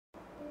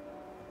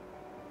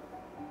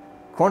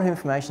Quantum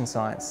information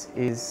science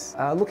is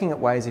looking at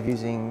ways of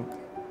using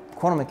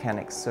quantum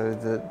mechanics, so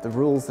the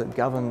rules that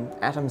govern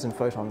atoms and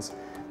photons,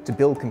 to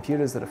build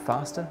computers that are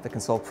faster, that can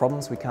solve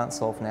problems we can't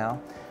solve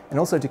now, and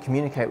also to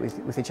communicate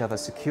with each other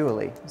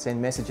securely,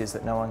 send messages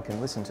that no one can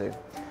listen to.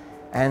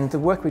 And the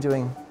work we're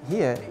doing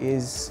here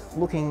is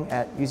looking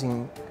at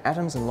using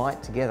atoms and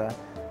light together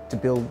to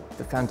build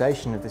the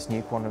foundation of this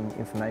new quantum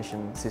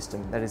information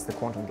system, that is the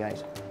quantum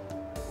gate.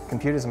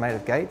 Computers are made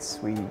of gates.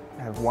 We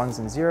have ones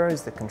and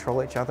zeros that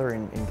control each other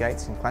in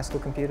gates in classical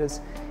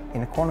computers.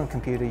 In a quantum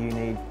computer you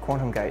need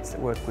quantum gates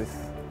that work with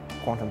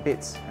quantum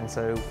bits, and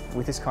so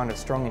with this kind of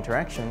strong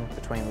interaction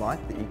between light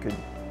that you could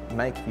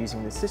make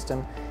using this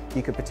system,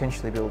 you could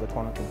potentially build a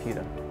quantum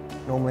computer.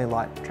 Normally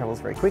light travels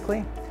very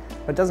quickly,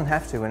 but it doesn't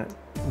have to. When it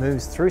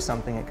moves through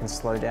something it can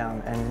slow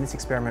down, and in this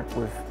experiment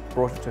we've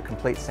brought it to a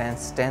complete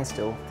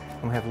standstill,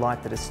 and we have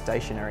light that is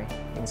stationary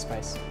in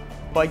space.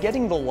 By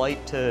getting the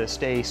light to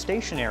stay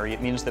stationary,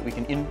 it means that we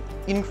can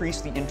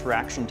increase the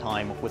interaction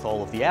time with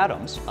all of the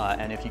atoms.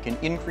 And if you can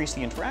increase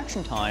the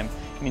interaction time,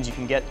 it means you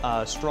can get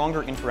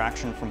stronger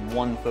interaction from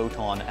one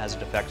photon as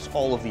it affects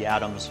all of the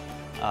atoms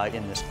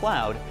in this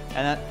cloud.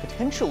 And that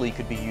potentially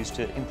could be used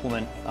to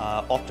implement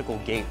optical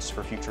gates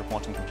for future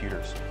quantum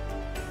computers.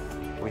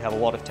 We have a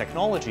lot of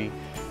technology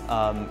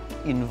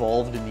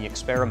involved in the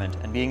experiment,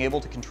 and being able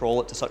to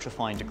control it to such a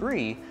fine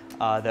degree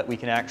that we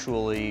can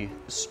actually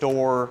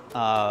store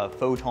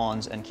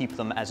photons and keep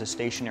them as a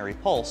stationary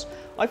pulse,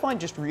 I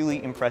find just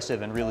really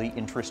impressive and really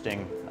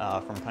interesting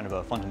from kind of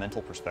a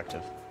fundamental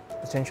perspective.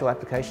 Potential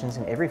applications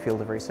in every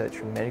field of research,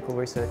 from medical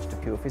research to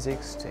pure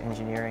physics to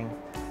engineering,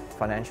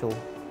 financial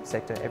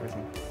sector,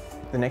 everything.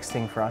 The next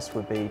thing for us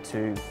would be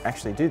to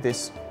actually do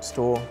this,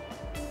 store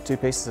two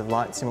pieces of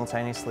light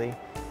simultaneously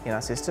in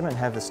our system and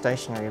have the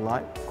stationary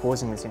light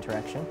causing this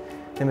interaction.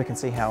 Then we can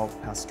see how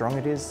strong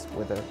it is,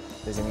 whether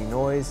there's any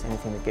noise,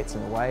 anything that gets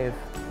in the way of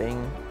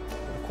being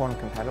quantum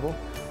compatible,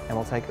 and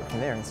we'll take it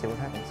from there and see what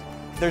happens.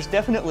 There's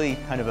definitely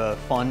kind of a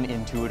fun,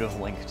 intuitive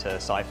link to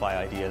sci-fi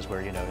ideas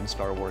where, you know, in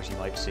Star Wars you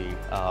might see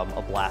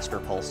a blaster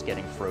pulse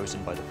getting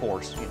frozen by the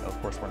Force. You know,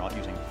 of course we're not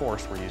using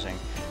Force, we're using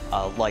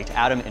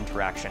light-atom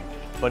interaction.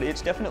 But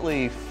it's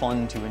definitely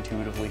fun to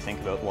intuitively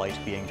think about light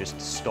being just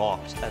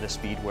stopped at a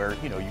speed where,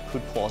 you know, you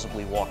could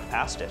plausibly walk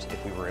past it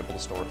if we were able to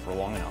store it for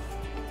long enough.